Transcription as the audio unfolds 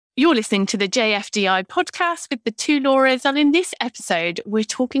You're listening to the JFDI podcast with the two Lauras, and in this episode, we're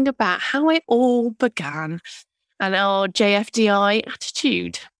talking about how it all began and our JFDI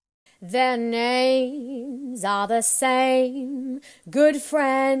attitude. Their names are the same, good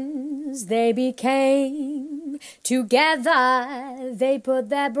friends they became. Together they put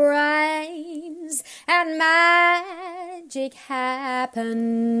their brains, and magic happened.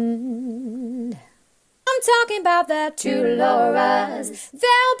 I'm talking about the two Lauras.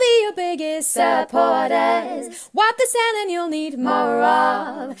 They'll be your biggest supporters. What they're selling you'll need more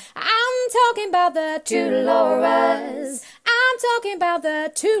of. I'm talking about the two Lauras. I'm talking about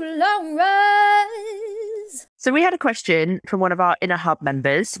the two Lauras. So we had a question from one of our Inner Hub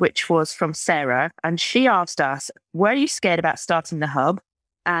members, which was from Sarah, and she asked us, were you scared about starting the hub?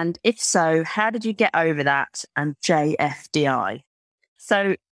 And if so, how did you get over that and JFDI?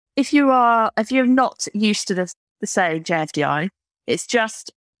 So if you're not used to the saying JFDI, it's just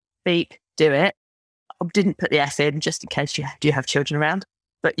beep, do it. I didn't put the F in just in case you do have children around,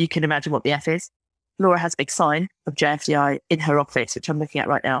 but you can imagine what the F is. Laura has a big sign of JFDI in her office, which I'm looking at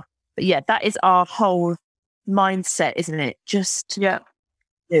right now. But yeah, that is our whole mindset, isn't it? Just do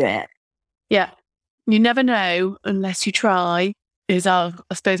it. Yeah. You never know unless you try is I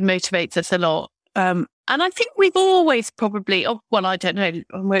suppose motivates us a lot. And I think we've always probably, I don't know,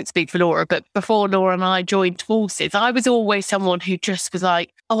 I won't speak for Laura, but before Laura and I joined forces, I was always someone who just was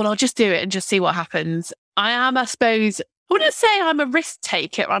like, I'll just do it and just see what happens. I am, I suppose, I wouldn't say I'm a risk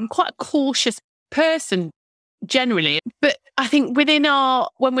taker. I'm quite a cautious person generally. But I think when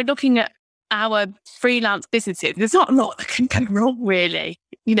we're looking at our freelance businesses, there's not a lot that can go wrong, really.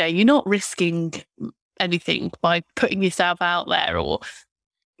 You know, you're not risking anything by putting yourself out there, or,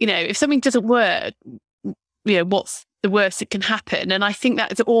 you know, if something doesn't work, you know, what's the worst that can happen? And I think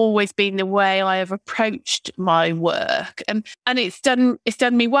that's always been the way I have approached my work, and it's done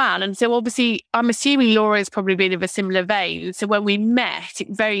me well. And so obviously I'm assuming Laura has probably been of a similar vein. So when we met, it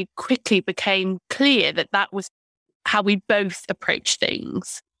very quickly became clear that was how we both approach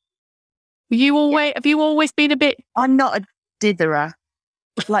things. Have you always been a bit? I'm not a ditherer,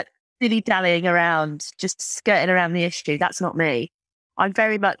 like dilly-dallying around, just skirting around the issue. That's not me. I'm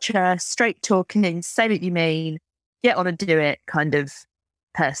very much a straight talking, say what you mean, get on and do it kind of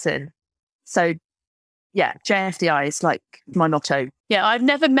person. So yeah, JFDI is like my motto. Yeah, I've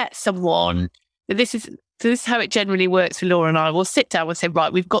never met someone. This is how it generally works for Laura and I. We'll sit down and say,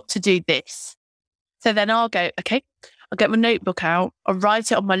 right, we've got to do this. So then I'll go, okay, I'll get my notebook out. I'll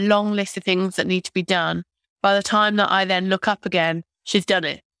write it on my long list of things that need to be done. By the time that I then look up again, she's done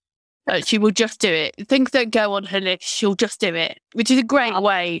it. She will just do it. Things don't go on her list. She'll just do it, which is a great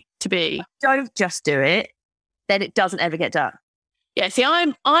way to be. Don't just do it, then it doesn't ever get done. Yeah, see,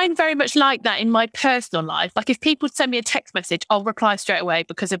 I'm very much like that in my personal life. Like if people send me a text message, I'll reply straight away,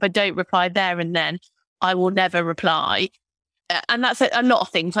 because if I don't reply there and then, I will never reply. And that's a lot of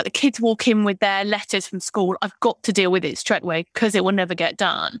things. Like the kids walk in with their letters from school, I've got to deal with it straight away because it will never get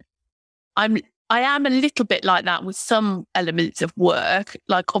done. I am a little bit like that with some elements of work.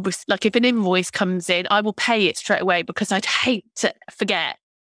 Like obviously, like if an invoice comes in, I will pay it straight away because I'd hate to forget.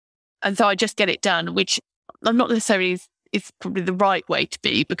 And so I just get it done, which I'm not necessarily is probably the right way to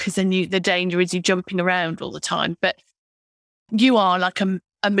be, because then the danger is you jumping around all the time. But you are like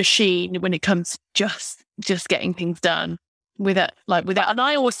a machine when it comes to just getting things done without. And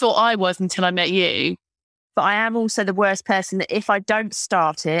I always thought I was until I met you. But I am also the worst person that if I don't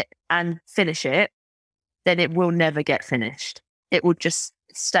start it and finish it, then it will never get finished. It will just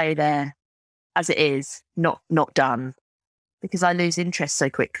stay there as it is, not done, because I lose interest so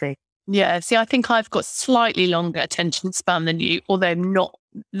quickly. Yeah, see, I think I've got slightly longer attention span than you, although not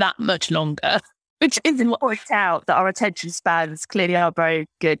that much longer, which isn't what point out that our attention spans clearly are very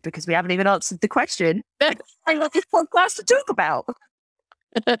good, because we haven't even answered the question I got this podcast to talk about.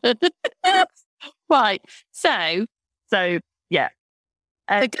 Right. So yeah.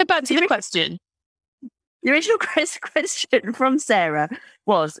 So go back to the question. The original question from Sarah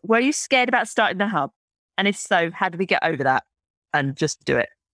was, were you scared about starting the hub? And if so, how did we get over that and just do it?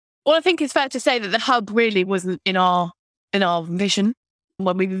 Well, I think it's fair to say that the hub really wasn't in our vision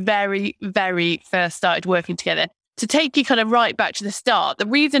when we very, very first started working together. To take you kind of right back to the start, the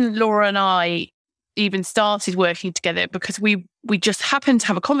reason Laura and I even started working together, because we just happened to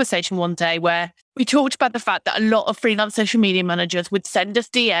have a conversation one day where we talked about the fact that a lot of freelance social media managers would send us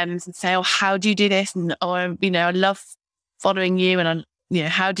DMs and say, oh, how do you do this? And, oh, I love following you. And,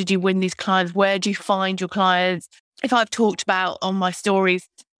 how did you win these clients? Where do you find your clients? If I've talked about on my stories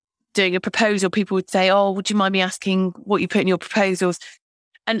doing a proposal, people would say, oh, would you mind me asking what you put in your proposals?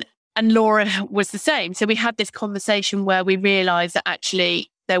 And Laura was the same. So we had this conversation where we realised that actually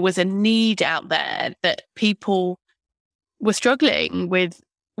there was a need out there, that people were struggling with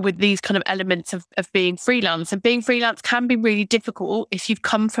these kind of elements of being freelance. And being freelance can be really difficult if you've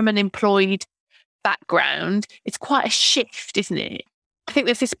come from an employed background. It's quite a shift, isn't it? I think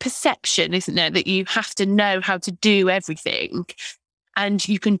there's this perception, isn't there, that you have to know how to do everything, and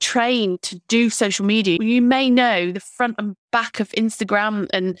you can train to do social media. You may know the front and back of Instagram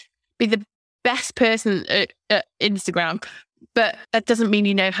and be the best person at Instagram, but that doesn't mean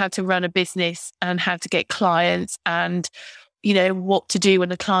you know how to run a business and how to get clients, and what to do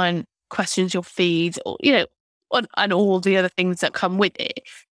when a client questions your feeds, or and all the other things that come with it.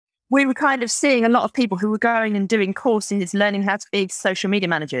 We were kind of seeing a lot of people who were going and doing courses, learning how to be social media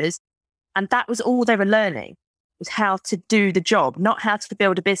managers. And that was all they were learning, was how to do the job, not how to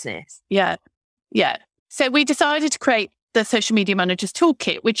build a business. Yeah. Yeah. So we decided to create the Social Media Managers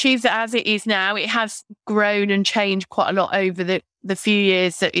Toolkit, which is, as it is now, it has grown and changed quite a lot over the few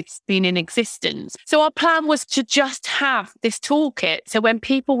years that it's been in existence. So our plan was to just have this toolkit. So when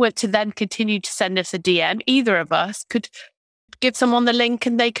people were to then continue to send us a DM, either of us could give someone the link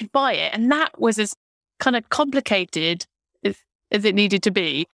and they could buy it. And that was as kind of complicated as it needed to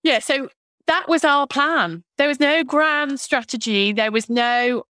be. Yeah, so that was our plan. There was no grand strategy. There was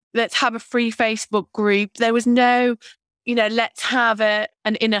no, let's have a free Facebook group. There was no, let's have an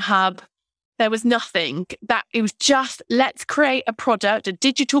inner hub. There was nothing. It was just, let's create a product, a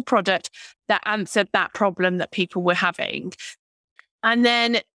digital product that answered that problem that people were having. And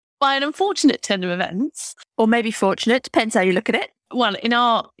then by an unfortunate turn of events, or maybe fortunate, depends how you look at it. Well,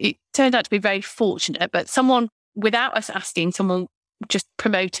 it turned out to be very fortunate, but someone, without us asking, someone just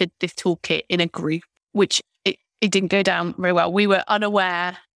promoted this toolkit in a group, which it didn't go down very well. We were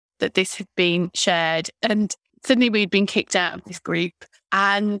unaware that this had been shared, and suddenly we'd been kicked out of this group.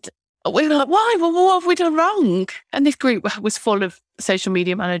 And we were like, why? Well, what have we done wrong? And this group was full of social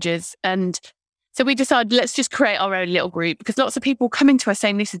media managers. And so we decided, let's just create our own little group, because lots of people coming to us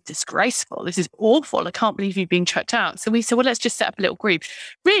saying, this is disgraceful. This is awful. I can't believe you've been chucked out. So we said, well, let's just set up a little group,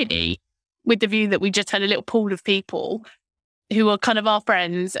 really, with the view that we just had a little pool of people who were kind of our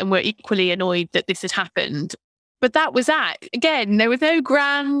friends and were equally annoyed that this had happened. But that was that. Again, there was no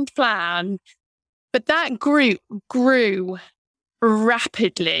grand plan, but that group grew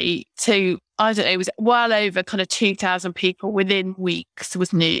rapidly to, I don't know, it was well over kind of 2,000 people within weeks,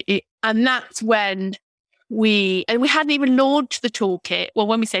 wasn't it? And that's when we hadn't even launched the toolkit. Well,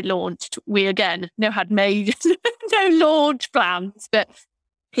 when we say launched, we again had made no launch plans, but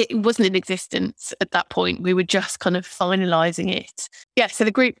it wasn't in existence at that point. We were just kind of finalising it. Yeah, so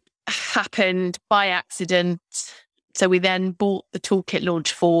the group happened by accident. So we then brought the toolkit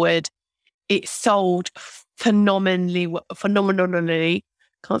launch forward. It sold phenomenally,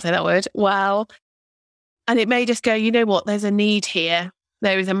 can't say that word, well. And it made us go, you know what, there's a need here.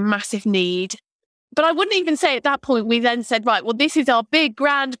 There is a massive need. But I wouldn't even say at that point, we then said, right, well, this is our big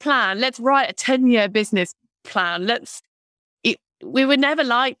grand plan. Let's write a 10-year business plan. We were never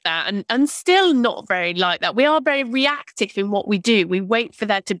like that, and still not very like that. We are very reactive in what we do. We wait for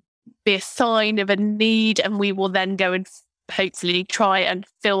there to be a sign of a need, and we will then go and hopefully try and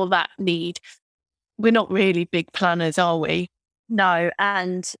fill that need. We're not really big planners, are we? No.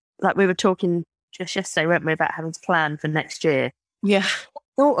 And like we were talking just yesterday, weren't we, about having to plan for next year? Yeah.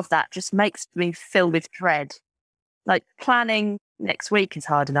 The thought of that just makes me fill with dread. Like, planning next week is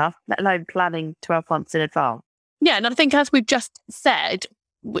hard enough, let alone planning 12 months in advance. Yeah, and I think, as we've just said,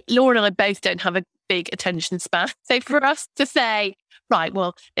 Laura and I both don't have a big attention span. So for us to say, right,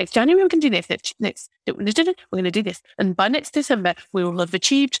 well, next January we're going to do this, we're going to do this, and by next December we will have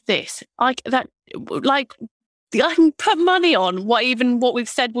achieved this. I can put money on what we've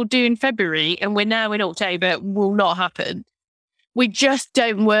said we'll do in February, and we're now in October, will not happen. We just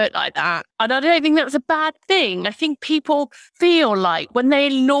don't work like that. And I don't think that's a bad thing. I think people feel like when they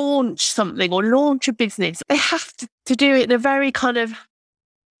launch something or launch a business, they have to do it in a very kind of,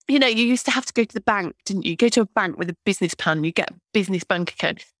 you used to have to go to the bank, didn't you? Go to a bank with a business plan, you get a business bank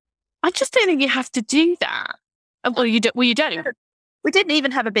account. I just don't think you have to do that. Well, you don't. We didn't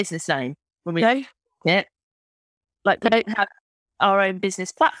even have a business name when we No. Yeah. Like, we don't have our own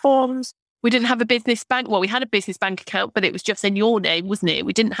business platforms. We didn't have a business bank. Well, we had a business bank account, but it was just in your name, wasn't it?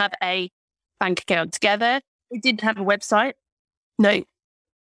 We didn't have a bank account together. We didn't have a website. No.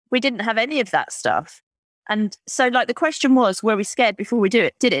 We didn't have any of that stuff. And so, like, the question was, were we scared before we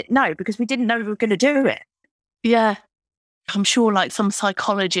did it? No, because we didn't know we were going to do it. Yeah. I'm sure like some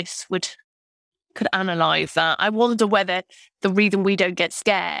psychologists could analyse that. I wonder whether the reason we don't get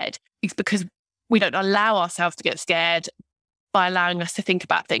scared is because we don't allow ourselves to get scared by allowing us to think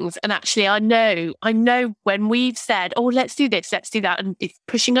about things. And actually, I know when we've said, oh, let's do this, let's do that, and it's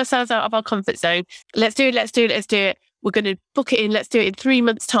pushing ourselves out of our comfort zone. Let's do it. We're going to book it in. Let's do it in 3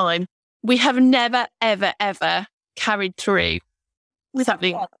 months' time. We have never, ever, ever carried through with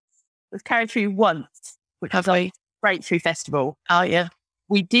something. We've carried through once, which was a breakthrough festival. Oh, yeah.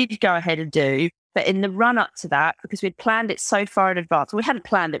 We did go ahead and do, but in the run up to that, because we'd planned it so far in advance, we hadn't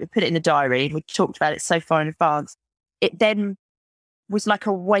planned it, we put it in the diary, and we talked about it so far in advance. It then was like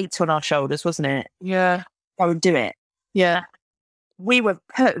a weight on our shoulders, wasn't it? Yeah. Go and do it. Yeah. We were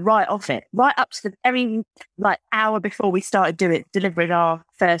put right off it, right up to the very hour before we started delivering our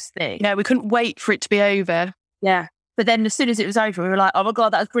first thing. Yeah, we couldn't wait for it to be over. Yeah. But then as soon as it was over, we were like, oh my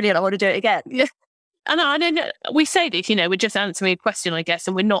God, that was brilliant. I want to do it again. Yeah. And I know we say this, we're just answering a question, I guess,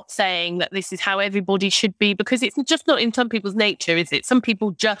 and we're not saying that this is how everybody should be, because it's just not in some people's nature, is it? Some people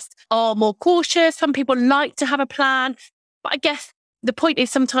just are more cautious. Some people like to have a plan. But I guess the point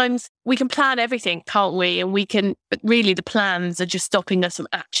is sometimes we can plan everything, can't we? And but really the plans are just stopping us from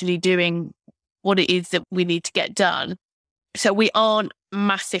actually doing what it is that we need to get done. So we aren't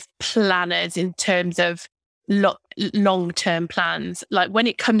massive planners in terms of long-term plans. Like when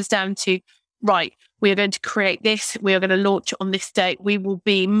it comes down to, right, we are going to create this, we are going to launch it on this date, we will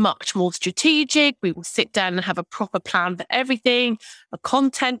be much more strategic. We will sit down and have a proper plan for everything, a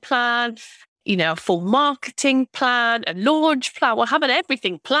content plan, a full marketing plan, a launch plan. We'll have an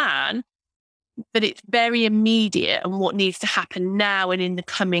everything plan, but it's very immediate and what needs to happen now and in the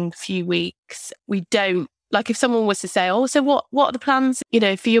coming few weeks. We don't, like if someone was to say, oh, so what are the plans,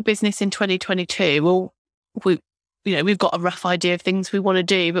 for your business in 2022? Well, we've got a rough idea of things we want to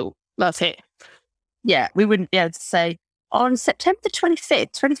do, but that's it. Yeah, we wouldn't be able to say, on September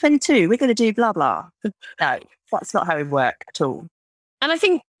 25th, 2022, we're going to do blah, blah. No, that's not how we work at all. And I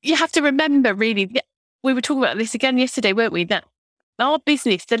think you have to remember, really, we were talking about this again yesterday, weren't we? That our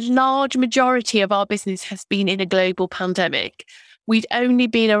business, the large majority of our business has been in a global pandemic. We'd only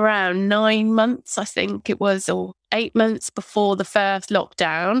been around 9 months, I think it was, or 8 months before the first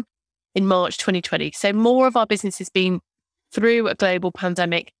lockdown in March 2020. So more of our business has been through a global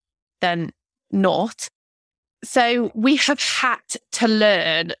pandemic than not. So we have had to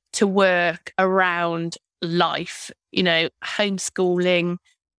learn to work around life, homeschooling,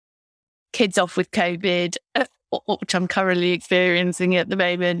 kids off with COVID, which I'm currently experiencing at the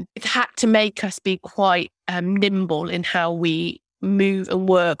moment. It had to make us be quite nimble in how we move and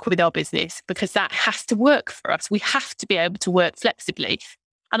work with our business, because that has to work for us. We have to be able to work flexibly.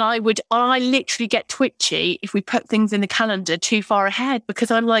 And I literally get twitchy if we put things in the calendar too far ahead,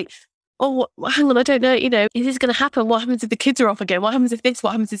 because I'm like, oh, hang on, I don't know, is this going to happen? What happens if the kids are off again? What happens if this?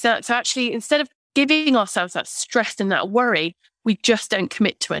 What happens if that? So actually, instead of giving ourselves that stress and that worry, we just don't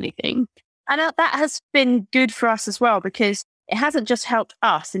commit to anything. And that has been good for us as well, because it hasn't just helped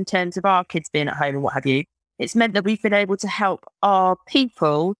us in terms of our kids being at home and what have you. It's meant that we've been able to help our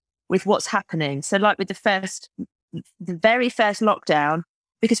people with what's happening. So like with the very first lockdown,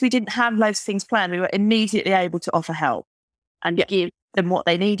 because we didn't have loads of things planned, we were immediately able to offer help and give them what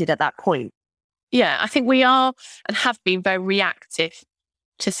they needed at that point. Yeah, I think we are and have been very reactive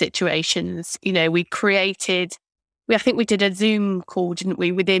to situations. I think we did a Zoom call, didn't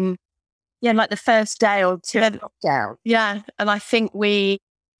we, within... Yeah, like the first day or two of lockdown. Yeah, and I think we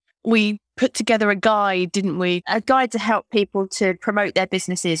put together a guide, didn't we? A guide to help people to promote their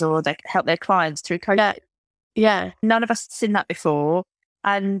businesses or help their clients through COVID. Yeah. None of us had seen that before.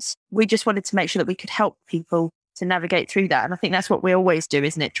 And we just wanted to make sure that we could help people to navigate through that. And I think that's what we always do,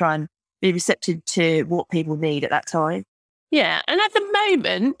 isn't it? Try and be receptive to what people need at that time. Yeah. And at the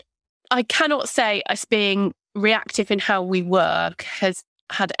moment, I cannot say us being reactive in how we work has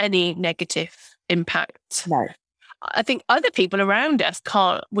had any negative impact. No. I think other people around us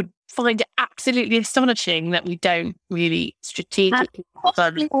would find it absolutely astonishing that we don't really strategically.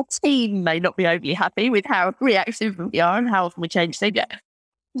 Possibly our team may not be overly happy with how reactive we are and how often we change things.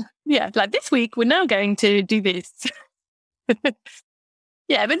 Yeah, like this week we're now going to do this.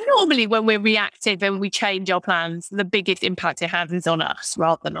 Yeah, but normally when we're reactive and we change our plans, the biggest impact it has is on us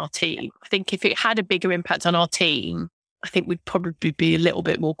rather than our team. I think if it had a bigger impact on our team, I think we'd probably be a little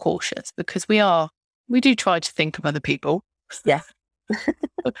bit more cautious, because we do try to think of other people. Yeah.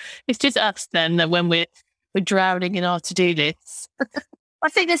 It's just us then that when we're drowning in our to-do lists. I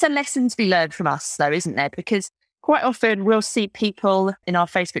think there's a lesson to be learned from us though, isn't there? Because quite often we'll see people in our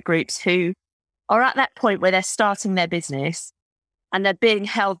Facebook groups who are at that point where they're starting their business and they're being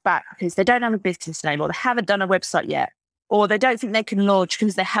held back because they don't have a business name, or they haven't done a website yet, or they don't think they can launch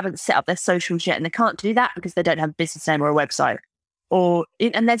because they haven't set up their socials yet, and they can't do that because they don't have a business name or a website.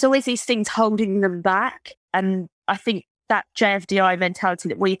 And there's always these things holding them back. And I think that JFDI mentality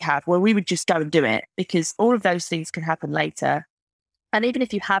that we have, where we would just go and do it, because all of those things can happen later. And even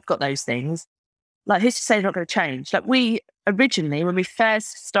if you have got those things, like, who's to say they're not going to change? Like, we originally, when we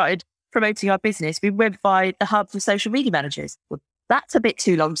first started promoting our business, we went by the hub for social media managers. Well, that's a bit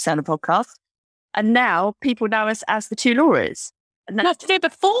too long to sound a podcast. And now people know us as the two Lauras. And No,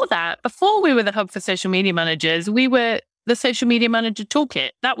 before that, before we were the hub for social media managers, we were the social media manager toolkit.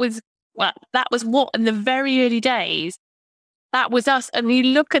 That was what in the very early days, that was us. And you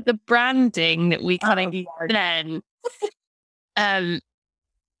look at the branding that we kind of then,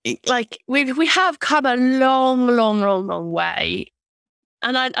 like we have come a long way.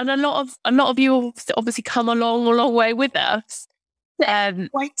 And a lot of you have obviously come a long way with us.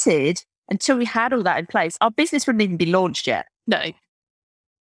 Waited until we had all that in place. Our business wouldn't even be launched yet. No.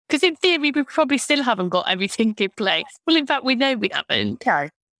 Because in theory, we probably still haven't got everything in place. Well, in fact, we know we haven't. Okay.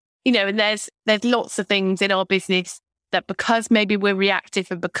 You know, and there's lots of things in our business that, because maybe we're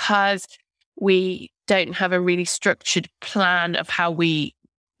reactive and because we don't have a really structured plan of how we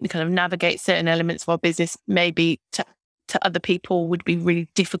kind of navigate certain elements of our business, maybe to other people would be really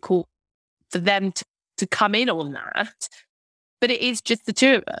difficult for them to come in on that. But it is just the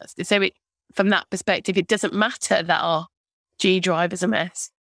two of us. So from that perspective, it doesn't matter that our G drive is a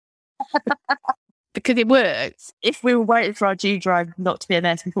mess. Because it works. If we were waiting for our G drive not to be a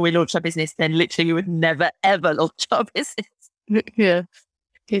mess before we launched our business, then literally we would never, ever launch our business. Yeah.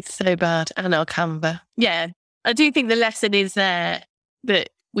 It's so bad. And our Canva. Yeah. I do think the lesson is there that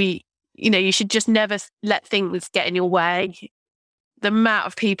you should just never let things get in your way. The amount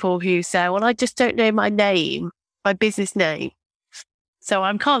of people who say, well, I just don't know my name, my business name, so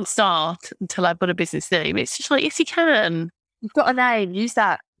I can't start until I've got a business name. It's just like, yes, you can. You've got a name, use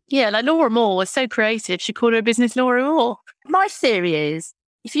that. Yeah, like Laura Moore was so creative. She called her business Laura Moore. My theory is,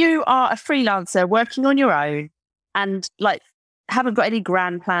 if you are a freelancer working on your own and like haven't got any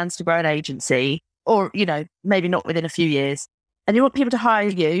grand plans to grow an agency, or, maybe not within a few years, and you want people to hire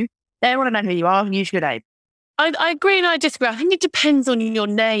you, they want to know who you are, use your name. I agree and I disagree. I think it depends on your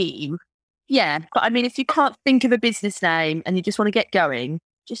name. Yeah, but I mean, if you can't think of a business name and you just want to get going,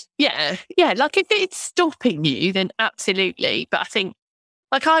 just... Yeah, like if it's stopping you, then absolutely. But I think,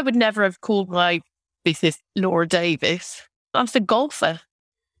 like, I would never have called my business Laura Davis. I'm a golfer.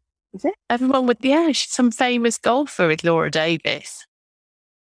 Is it? Everyone would, she's some famous golfer with Laura Davis.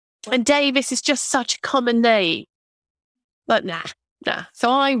 And Davis is just such a common name. But nah. So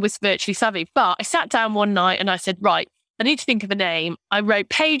I was virtually savvy. But I sat down one night and I said, right, I need to think of a name. I wrote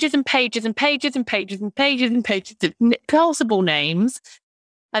pages and pages and pages and pages and pages and pages of possible names.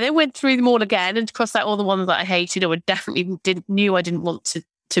 I then went through them all again and crossed out all the ones that I hated or definitely knew I didn't want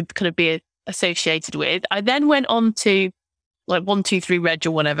to kind of be associated with. I then went on to like 123 Reg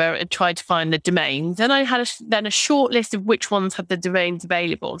or whatever and tried to find the domains. Then I had a short list of which ones had the domains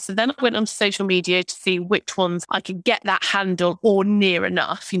available. So then I went onto social media to see which ones I could get that handle or near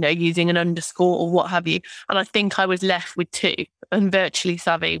enough, using an underscore or what have you. And I think I was left with 2, and Virtually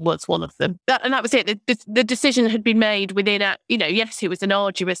Savvy was one of them. And that was it. The decision had been made within, yes, it was an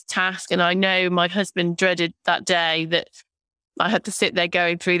arduous task. And I know my husband dreaded that day that I had to sit there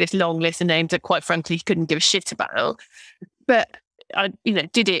going through this long list of names that, quite frankly, he couldn't give a shit about. But I,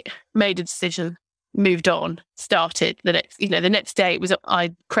 did it, made a decision, moved on, started the next day.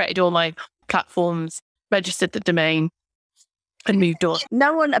 I created all my platforms, registered the domain, and moved on.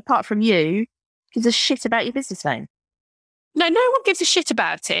 No one apart from you gives a shit about your business name. No one gives a shit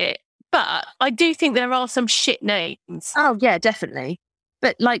about it. But I do think there are some shit names. Oh yeah, definitely.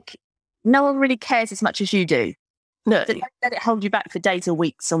 But like, no one really cares as much as you do. No, let it hold you back for days or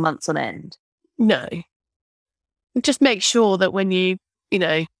weeks or months on end. No. Just make sure that when you,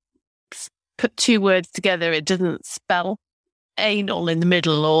 put 2 words together, it doesn't spell anal in the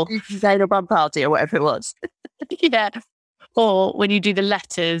middle or... Anal bum party or whatever it was. Yeah. Or when you do the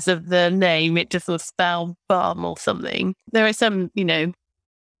letters of the name, it doesn't spell bum or something. There are some,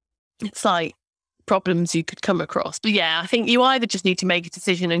 it's like problems you could come across. But yeah, I think you either just need to make a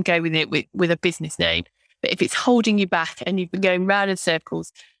decision and go with it with a business name. But if it's holding you back and you've been going round in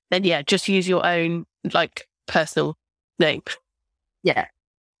circles, then yeah, just use your own, personal name. Yeah.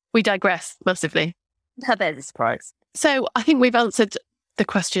 We digress massively. There's a surprise. So I think we've answered the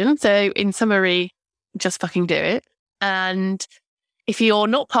question. So in summary, just fucking do it. And if you're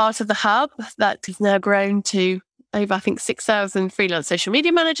not part of the hub, that has now grown to over, I think, 6,000 freelance social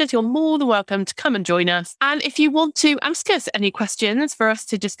media managers, you're more than welcome to come and join us. And if you want to ask us any questions for us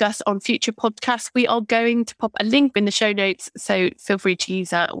to discuss on future podcasts, we are going to pop a link in the show notes. So feel free to use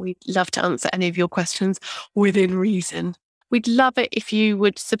that. We'd love to answer any of your questions within reason. We'd love it if you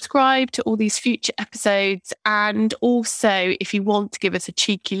would subscribe to all these future episodes. And also, if you want to give us a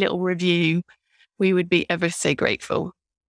cheeky little review, we would be ever so grateful.